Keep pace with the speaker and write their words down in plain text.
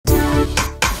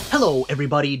Hello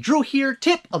everybody, Drew here,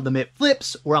 tip of the Mitt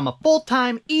Flips, where I'm a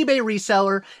full-time eBay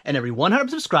reseller, and every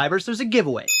 100 subscribers there's a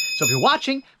giveaway. So if you're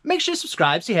watching, make sure you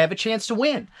subscribe so you have a chance to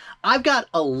win. I've got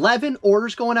 11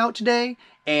 orders going out today,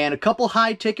 and a couple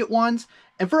high-ticket ones,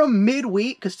 and for a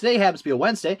midweek, because today happens to be a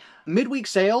Wednesday, midweek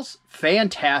sales,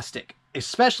 fantastic.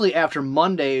 Especially after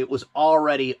Monday was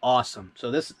already awesome. So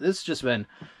this has just been...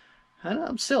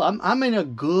 I'm in a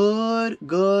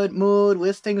good mood.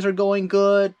 Listings are going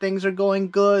good. Things are going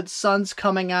good. Sun's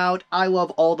coming out. I love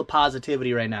all the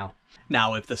positivity right now.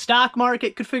 Now, if the stock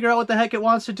market could figure out what the heck it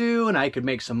wants to do and I could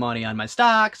make some money on my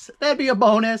stocks, that'd be a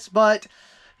bonus. But,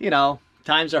 you know,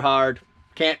 times are hard.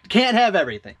 Can't have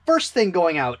everything. First thing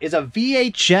going out is a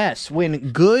VHS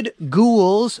when good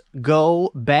ghouls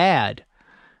go bad.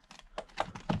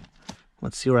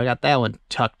 Let's see where I got that one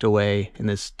tucked away in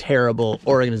this terrible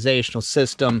organizational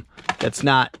system that's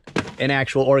not an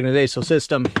actual organizational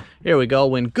system. Here we go.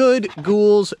 When Good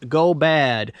Ghouls Go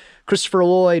Bad. Christopher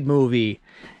Lloyd movie.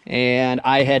 And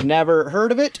I had never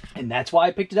heard of it, and that's why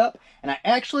I picked it up. And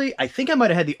I think I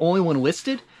might have had the only one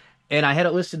listed. And I had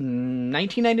it listed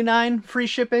 $19.99 free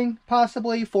shipping,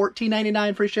 possibly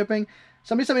 $14.99 free shipping.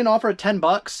 Somebody sent me an offer at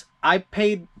 $10. I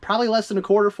paid probably less than a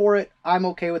quarter for it. I'm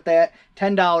okay with that.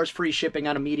 $10 free shipping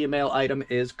on a media mail item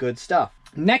is good stuff.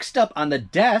 Next up on the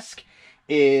desk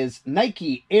is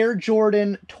Nike Air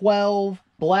Jordan 12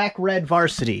 Black Red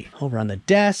Varsity. Over on the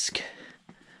desk.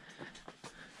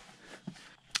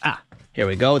 Here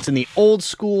we go. It's in the old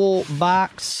school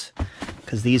box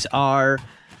because these are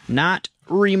not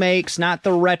remakes, not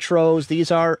the retros.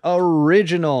 These are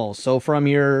original. So from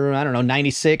your, I don't know,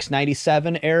 96,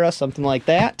 97 era, something like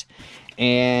that.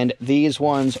 And these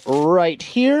ones right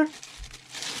here,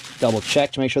 double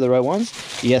check to make sure they're the right ones.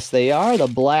 Yes, they are, the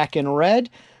black and red.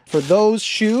 For those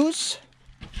shoes,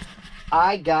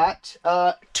 I got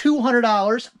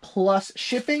 $200 plus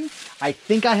shipping. I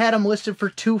think I had them listed for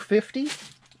 $250.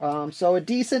 So a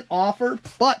decent offer,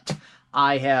 but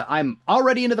I'm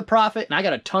already into the profit, and I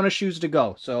got a ton of shoes to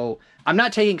go. So I'm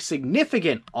not taking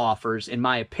significant offers, in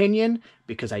my opinion,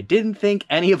 because I didn't think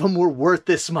any of them were worth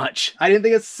this much. I didn't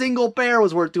think a single pair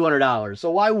was worth $200. So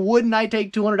why wouldn't I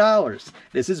take $200?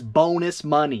 This is bonus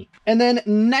money. And then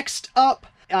next up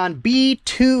on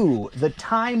B2, the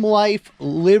Time Life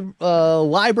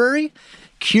Library,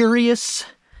 Curious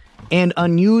and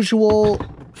Unusual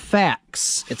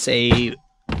Facts. It's a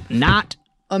not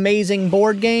amazing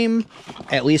board game.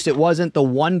 At least it wasn't the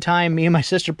one time me and my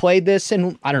sister played this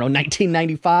in, I don't know,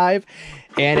 1995,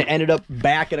 and it ended up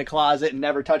back in a closet and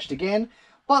never touched again.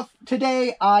 But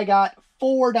today I got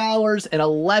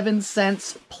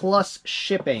 $4.11 plus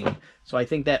shipping. So I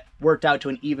think that worked out to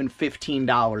an even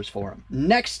 $15 for them.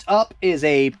 Next up is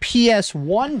a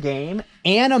PS1 game,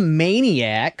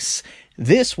 Animaniacs.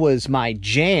 This was my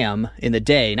jam in the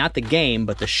day, not the game,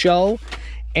 but the show.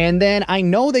 And then I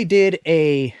know they did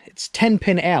it's 10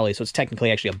 Pin Alley, so it's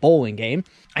technically actually a bowling game.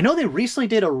 I know they recently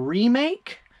did a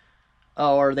remake,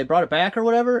 or they brought it back or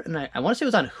whatever, and I want to say it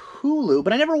was on Hulu,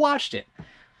 but I never watched it.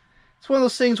 It's one of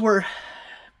those things where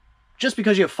just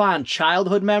because you have fond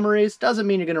childhood memories doesn't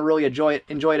mean you're going to really enjoy it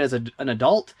as an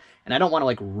adult, and I don't want to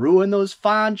like ruin those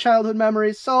fond childhood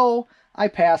memories, so I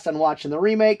passed on watching the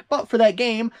remake. But for that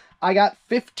game, I got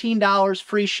 $15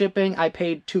 free shipping. I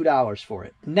paid $2 for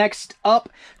it. Next up,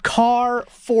 Car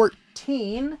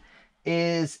 14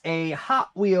 is a Hot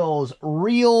Wheels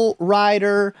Real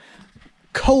Rider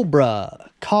Cobra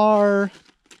car.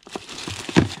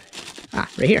 Right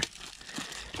here.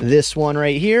 This one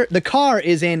right here. The car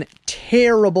is in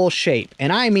terrible shape,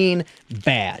 and I mean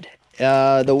bad.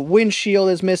 The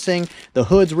windshield is missing. The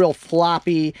hood's real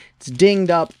floppy. It's dinged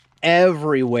up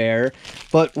everywhere.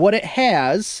 But what it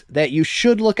has that you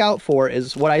should look out for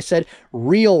is what I said,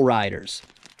 real riders.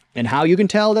 And how you can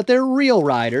tell that they're real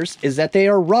riders is that they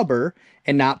are rubber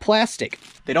and not plastic.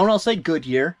 They don't all say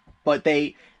Goodyear, but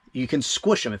you can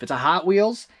squish them. If it's a Hot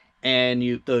Wheels and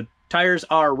the tires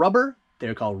are rubber,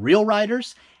 they're called real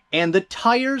riders. And the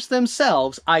tires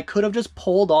themselves, I could have just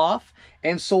pulled off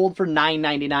and sold for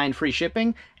 $9.99 free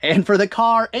shipping. And for the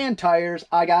car and tires,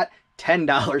 I got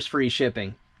 $10 free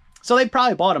shipping. So they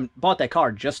probably bought that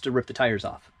car just to rip the tires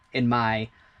off, in my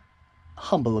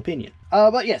humble opinion.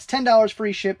 But yes, $10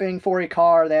 free shipping for a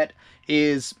car that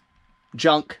is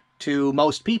junk to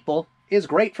most people is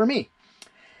great for me.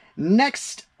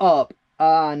 Next up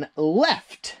on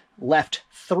left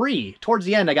 3. Towards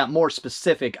the end, I got more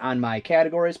specific on my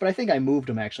categories, but I think I moved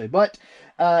them actually. But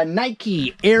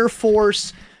Nike Air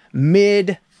Force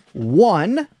Mid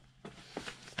 1,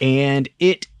 and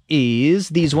it is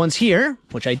these ones here,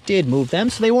 which I did move them,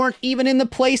 so they weren't even in the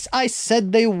place I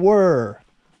said they were.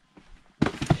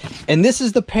 And this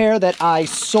is the pair that I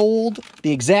sold,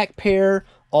 the exact pair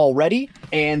already.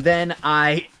 And then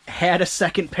I had a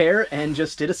second pair and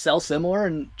just did a sell similar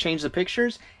and changed the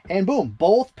pictures. And boom,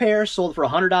 both pairs sold for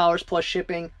 $100 plus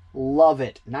shipping. Love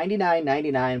it.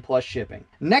 $99.99 plus shipping.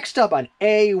 Next up on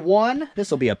A1, this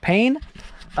will be a pain.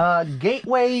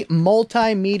 Gateway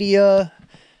Multimedia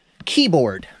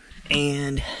Keyboard.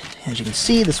 And as you can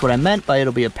see, this is what I meant by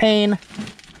it'll be a pain.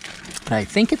 But I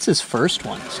think it's his first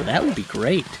one, so that would be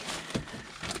great.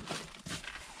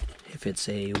 If it's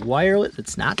a wireless,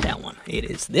 it's not that one. It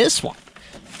is this one.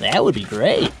 That would be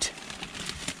great.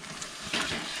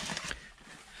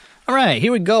 All right,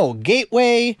 here we go.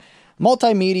 Gateway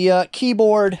Multimedia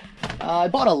Keyboard. I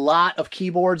bought a lot of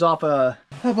keyboards off a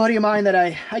buddy of mine that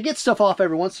I get stuff off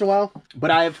every once in a while. But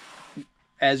I've,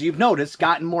 as you've noticed,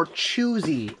 gotten more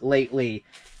choosy lately.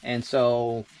 And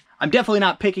so I'm definitely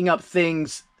not picking up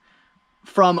things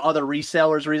from other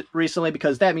resellers recently,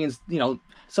 because that means, you know,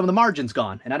 some of the margin's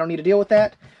gone and I don't need to deal with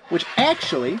that. Which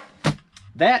actually,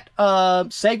 that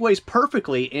segues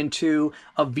perfectly into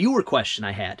a viewer question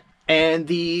I had. And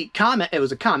the comment, it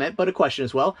was a comment, but a question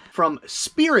as well, from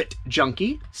Spirit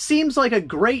Junkie. Seems like a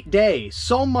great day.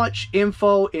 So much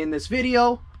info in this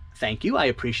video. Thank you, I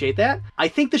appreciate that. I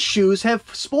think the shoes have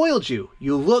spoiled you.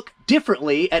 You look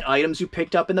differently at items you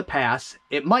picked up in the past.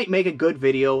 It might make a good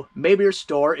video. Maybe your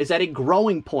store is at a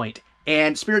growing point.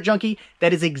 And Spirit Junkie,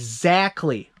 that is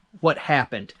exactly what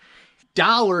happened.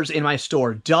 Dollars in my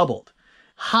store doubled.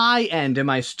 High end in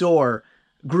my store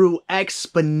grew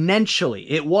exponentially.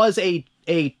 It was a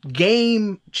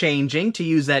game changing, to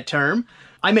use that term.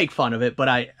 I make fun of it, but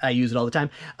I use it all the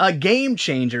time. A game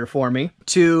changer for me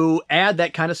to add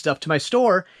that kind of stuff to my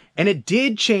store. And it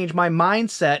did change my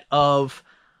mindset of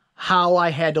how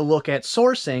I had to look at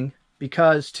sourcing,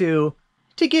 because to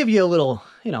give you a little,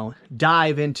 you know,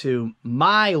 dive into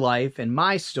my life and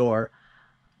my store,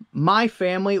 my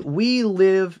family, we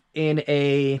live in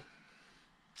a,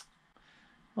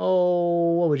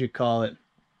 what would you call it?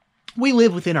 We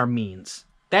live within our means.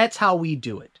 That's how we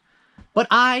do it. But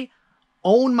I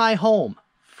own my home,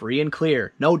 free and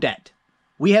clear, no debt.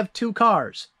 We have 2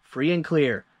 cars, free and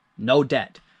clear, no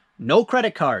debt. No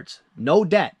credit cards, no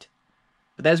debt.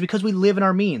 But that is because we live in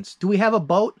our means. Do we have a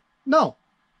boat? No.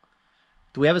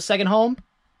 Do we have a second home?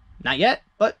 Not yet,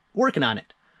 but working on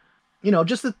it. You know,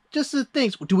 just the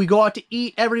things. Do we go out to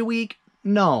eat every week?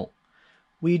 No.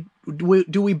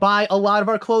 Do we buy a lot of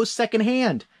our clothes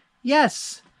secondhand?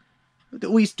 Yes. Do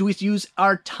we use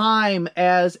our time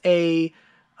as a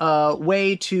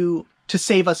way to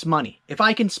save us money? If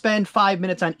I can spend 5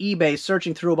 minutes on eBay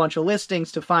searching through a bunch of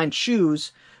listings to find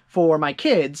shoes for my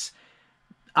kids,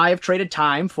 I have traded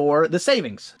time for the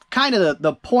savings. Kind of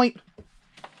the point.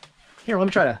 Here, let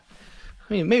me try to,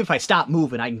 maybe if I stop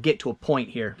moving, I can get to a point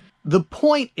here. The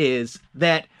point is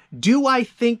that, do I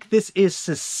think this is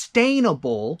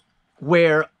sustainable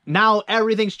where now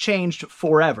everything's changed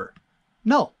forever?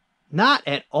 No, not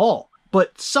at all.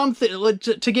 But something,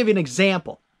 to give you an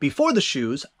example, before the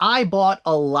shoes, I bought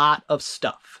a lot of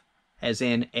stuff, as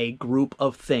in a group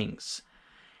of things.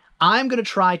 I'm going to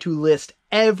try to list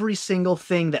every single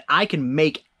thing that I can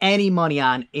make any money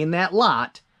on in that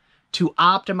lot to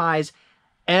optimize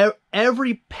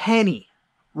every penny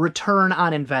return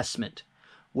on investment.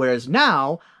 Whereas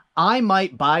now, I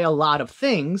might buy a lot of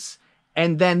things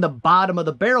and then the bottom of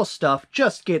the barrel stuff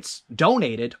just gets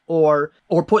donated or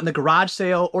put in the garage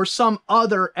sale or some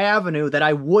other avenue that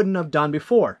I wouldn't have done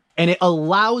before. And it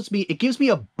allows me, it gives me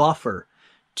a buffer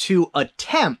to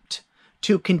attempt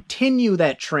to continue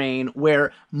that train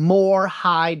where more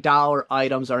high dollar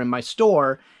items are in my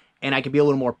store and I can be a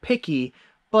little more picky.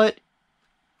 But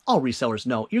all resellers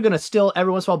know you're going to still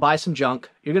every once in a while buy some junk.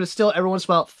 You're going to still every once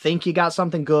in a while think you got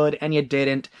something good and you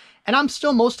didn't. And I'm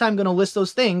still most time going to list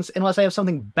those things unless I have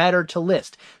something better to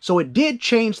list. So it did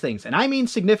change things, and I mean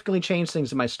significantly change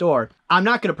things in my store. I'm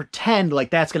not going to pretend like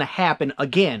that's going to happen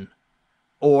again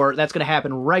or that's going to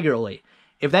happen regularly.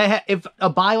 If a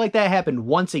buy like that happened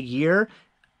once a year,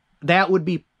 that would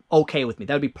be okay with me.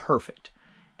 That would be perfect.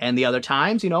 And the other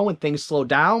times, you know, when things slow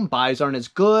down, buys aren't as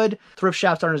good, thrift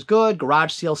shops aren't as good,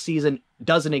 garage sale season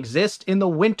doesn't exist in the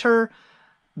winter,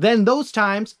 then those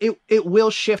times it will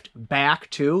shift back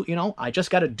to, you know, I just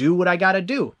got to do what I got to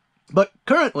do. But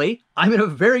currently, I'm in a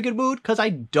very good mood because I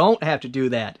don't have to do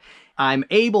that. I'm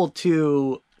able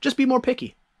to just be more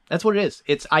picky. That's what it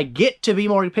is. I get to be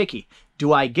more picky.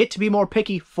 Do I get to be more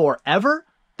picky forever?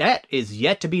 That is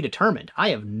yet to be determined. I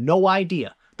have no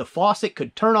idea. The faucet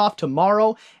could turn off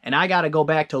tomorrow and I got to go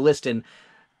back to listing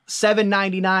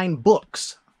 $7.99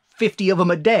 books, 50 of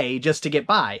them a day just to get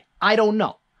by. I don't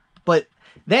know. But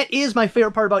That is my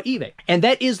favorite part about eBay. And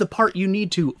that is the part you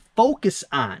need to focus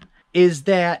on, is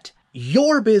that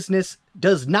your business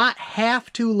does not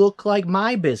have to look like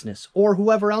my business or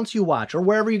whoever else you watch or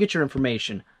wherever you get your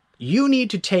information. You need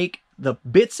to take the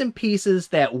bits and pieces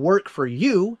that work for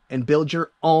you and build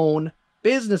your own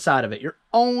business out of it, your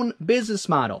own business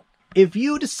model. If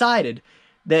you decided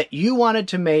that you wanted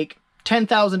to make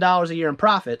 $10,000 a year in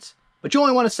profits, but you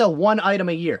only want to sell one item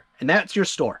a year, and that's your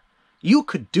store, you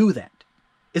could do that.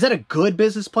 Is that a good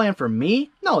business plan for me?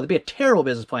 No, it'd be a terrible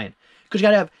business plan, because you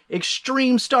got to have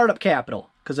extreme startup capital,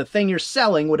 because the thing you're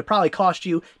selling would probably cost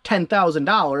you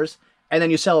 $10,000, and then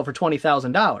you sell it for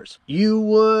 $20,000. You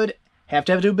would have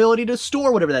to have the ability to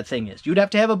store whatever that thing is. You'd have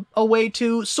to have a way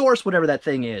to source whatever that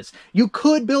thing is. You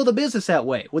could build a business that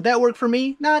way. Would that work for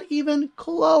me? Not even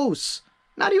close.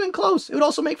 Not even close. It would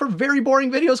also make for very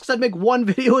boring videos because I'd make one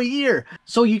video a year.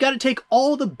 So you got to take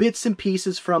all the bits and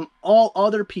pieces from all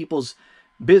other people's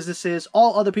businesses,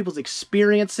 all other people's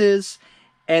experiences,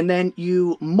 and then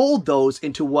you mold those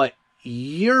into what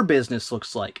your business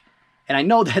looks like. And I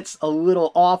know that's a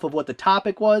little off of what the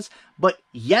topic was, but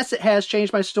yes, it has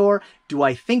changed my store. Do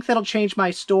I think that'll change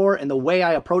my store and the way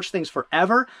I approach things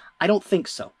forever? I don't think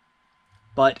so.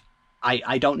 But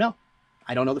I don't know.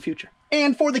 I don't know the future.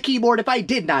 And for the keyboard, if I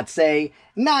did not say,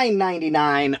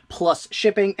 $9.99 plus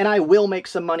shipping, and I will make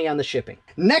some money on the shipping.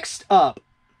 Next up,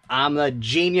 I'm the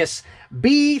genius.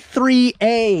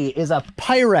 B3A is a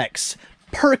Pyrex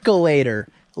percolator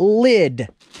lid,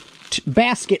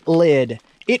 basket lid.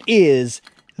 It is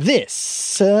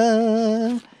this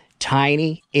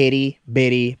tiny, itty,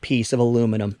 bitty piece of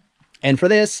aluminum. And for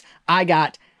this, I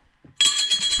got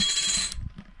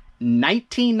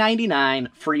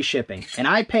 $19.99 free shipping. And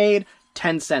I paid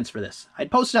 10 cents for this.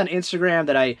 I'd posted on Instagram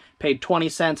that I paid 20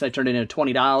 cents. I turned it into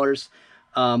 $20.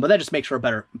 But that just makes for a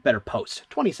better post.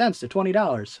 20 cents to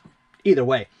 $20. Either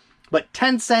way. But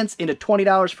 10 cents into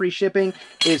 $20 free shipping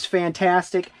is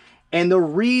fantastic. And the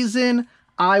reason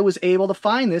I was able to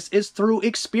find this is through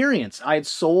experience. I had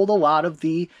sold a lot of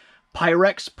the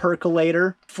Pyrex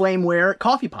percolator flameware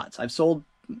coffee pots. I've sold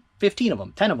 15 of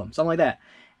them, 10 of them, something like that.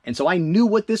 And so I knew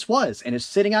what this was. And it's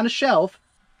sitting on a shelf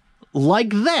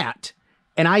like that.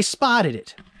 And I spotted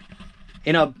it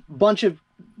in a bunch of,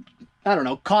 I don't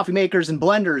know, coffee makers and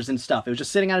blenders and stuff. It was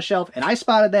just sitting on a shelf. And I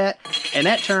spotted that. And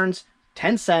that turns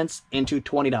 10 cents into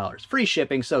 $20. Free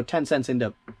shipping, so 10 cents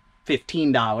into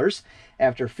 $15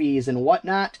 after fees and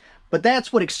whatnot. But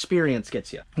that's what experience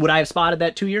gets you. Would I have spotted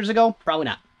that 2 years ago? Probably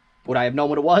not. Would I have known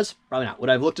what it was? Probably not. Would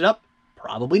I have looked it up?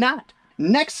 Probably not.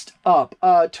 Next up,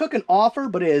 took an offer,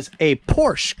 but it is a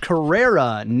Porsche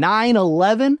Carrera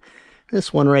 911.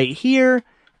 This one right here.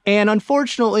 And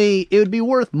unfortunately, it would be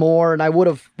worth more, and I would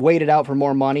have waited out for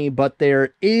more money, but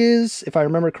there is, if I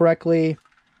remember correctly,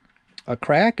 a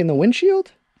crack in the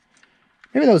windshield?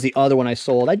 Maybe that was the other one I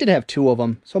sold. I did have two of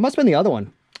them, so it must have been the other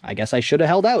one. I guess I should have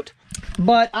held out.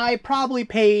 But I probably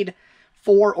paid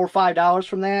 $4 or $5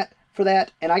 for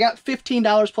that, and I got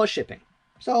 $15 plus shipping.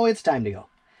 So it's time to go.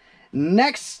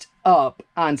 Next up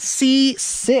on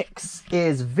C6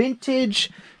 is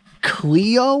vintage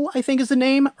Clio, I think is the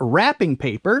name, wrapping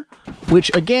paper,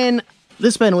 which again,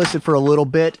 this has been listed for a little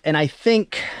bit, and I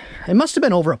think it must have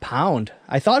been over £1.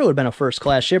 I thought it would have been a first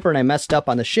class shipper, and I messed up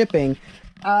on the shipping.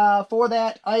 For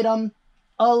that item,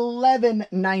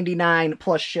 $11.99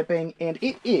 plus shipping, and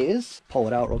it is, pull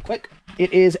it out real quick,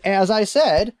 it is, as I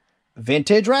said,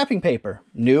 vintage wrapping paper,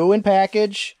 new in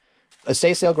package,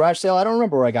 estate sale, garage sale, I don't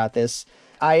remember where I got this.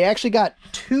 I actually got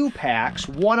 2 packs,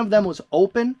 one of them was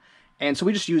open, and so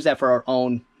we just used that for our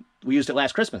own, we used it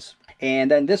last Christmas. And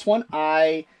then this one,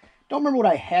 I don't remember what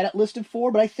I had it listed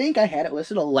for, but I think I had it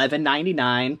listed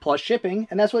 $11.99 plus shipping,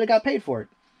 and that's what it got paid for it.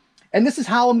 And this is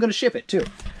how I'm going to ship it, too.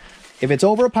 If it's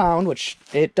over £1, which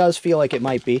it does feel like it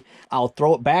might be, I'll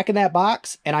throw it back in that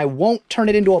box, and I won't turn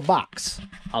it into a box.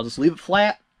 I'll just leave it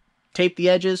flat, tape the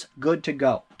edges, good to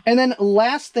go. And then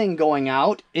last thing going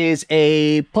out is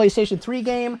a PlayStation 3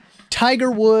 game, Tiger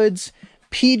Woods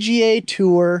PGA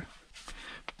Tour,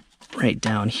 right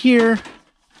down here.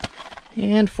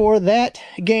 And for that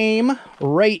game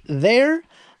right there,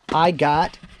 I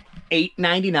got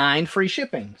 $8.99 free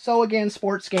shipping. So again,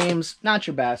 sports games, not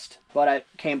your best, but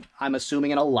I'm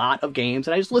assuming in a lot of games,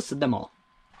 and I just listed them all.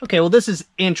 Okay, well, this is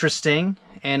interesting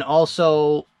and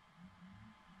also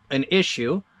an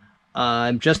issue.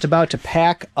 I'm just about to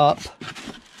pack up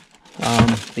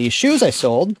these shoes I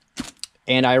sold,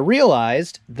 and I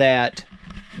realized that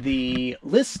the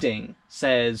listing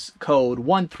says code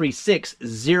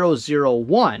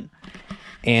 136001,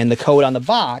 and the code on the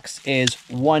box is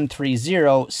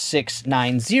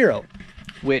 130690,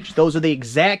 which those are the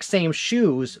exact same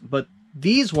shoes, but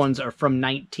these ones are from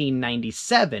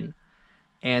 1997,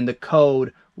 and the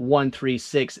code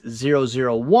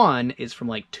 136001 is from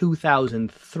like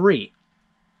 2003.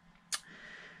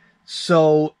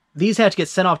 So these have to get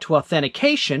sent off to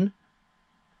authentication,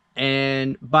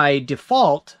 and by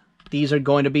default, these are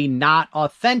going to be not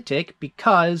authentic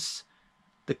because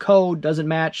the code doesn't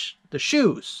match the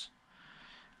shoes.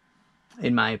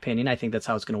 In my opinion, I think that's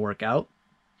how it's going to work out.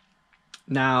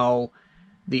 Now,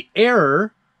 the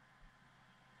error,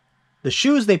 the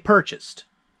shoes they purchased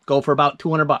go for about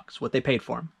 $200, what they paid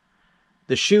for them.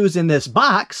 The shoes in this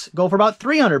box go for about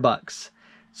 $300.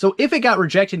 So if it got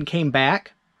rejected and came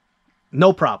back,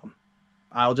 no problem.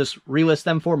 I'll just relist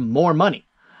them for more money.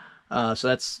 So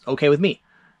that's okay with me.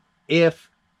 If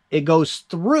it goes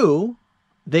through,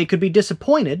 they could be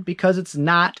disappointed because it's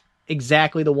not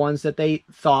exactly the ones that they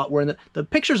thought were in the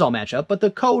pictures all match up, but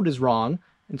the code is wrong,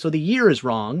 and so the year is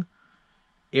wrong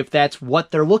if that's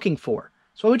what they're looking for.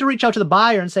 So I went to reach out to the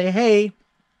buyer and say, hey,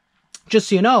 just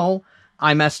so you know,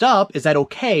 I messed up. Is that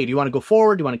okay? Do you want to go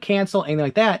forward? Do you want to cancel? Anything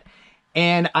like that?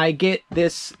 And I get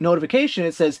this notification.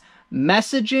 It says,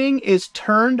 messaging is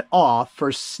turned off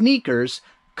for sneakers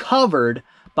covered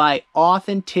by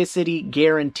authenticity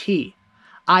guarantee.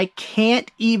 I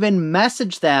can't even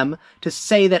message them to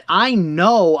say that I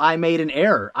know I made an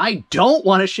error. I don't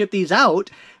want to ship these out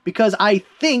because I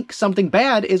think something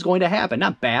bad is going to happen.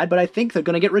 Not bad, but I think they're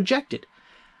going to get rejected.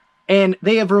 And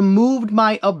they have removed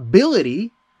my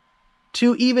ability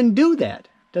to even do that.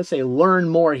 It does say learn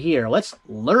more here. Let's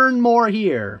learn more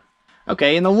here.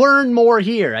 Okay, in the learn more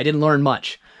here, I didn't learn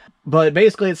much. But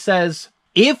basically it says,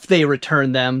 if they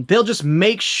return them, they'll just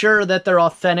make sure that they're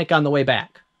authentic on the way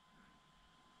back.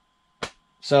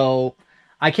 So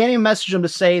I can't even message them to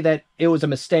say that it was a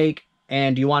mistake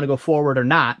and do you want to go forward or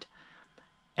not.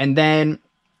 And then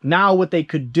now what they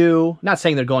could do, not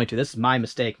saying they're going to, this is my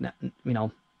mistake, you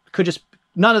know, could just,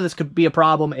 none of this could be a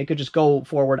problem. It could just go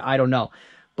forward. I don't know.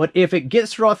 But if it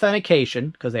gets through authentication,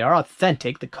 because they are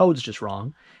authentic, the code's just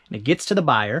wrong, and it gets to the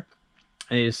buyer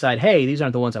and they decide, hey, these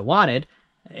aren't the ones I wanted,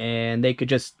 and they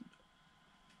could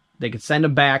send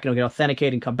them back and it'll get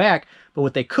authenticated and come back. But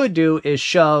what they could do is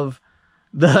shove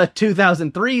the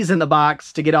 2003s in the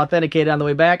box to get authenticated on the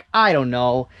way back. I don't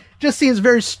know. Just seems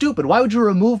very stupid. Why would you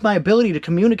remove my ability to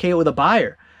communicate with a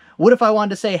buyer? What if I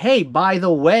wanted to say, hey, by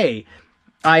the way,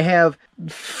 I have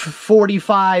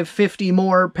 45, 50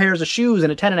 more pairs of shoes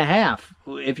and a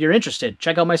 10.5. If you're interested,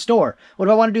 check out my store. What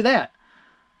if I want to do that?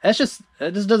 That just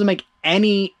doesn't make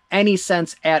any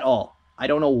sense at all. I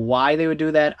don't know why they would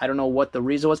do that. I don't know what the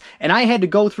reason was. And I had to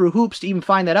go through hoops to even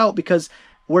find that out because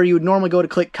where you would normally go to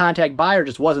click contact buyer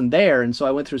just wasn't there. And so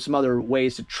I went through some other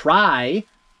ways to try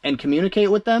and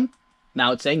communicate with them.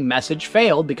 Now it's saying message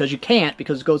failed because you can't,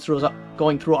 because it goes through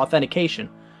going through authentication.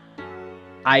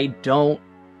 I don't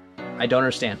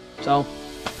understand. So,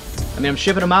 I mean, I'm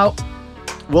shipping them out.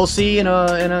 We'll see in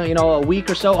a week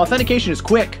or so. Authentication is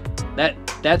quick.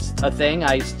 That's a thing.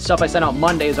 Stuff I sent out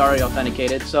Monday is already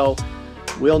authenticated, so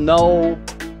we'll know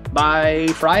by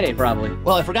Friday probably.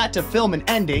 Well, I forgot to film an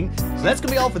ending, so that's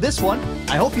gonna be all for this one.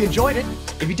 I hope you enjoyed it.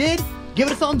 If you did, give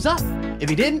it a thumbs up. If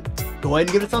you didn't, go ahead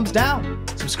and give it a thumbs down.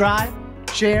 Subscribe,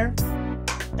 share,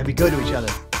 and be good to each other.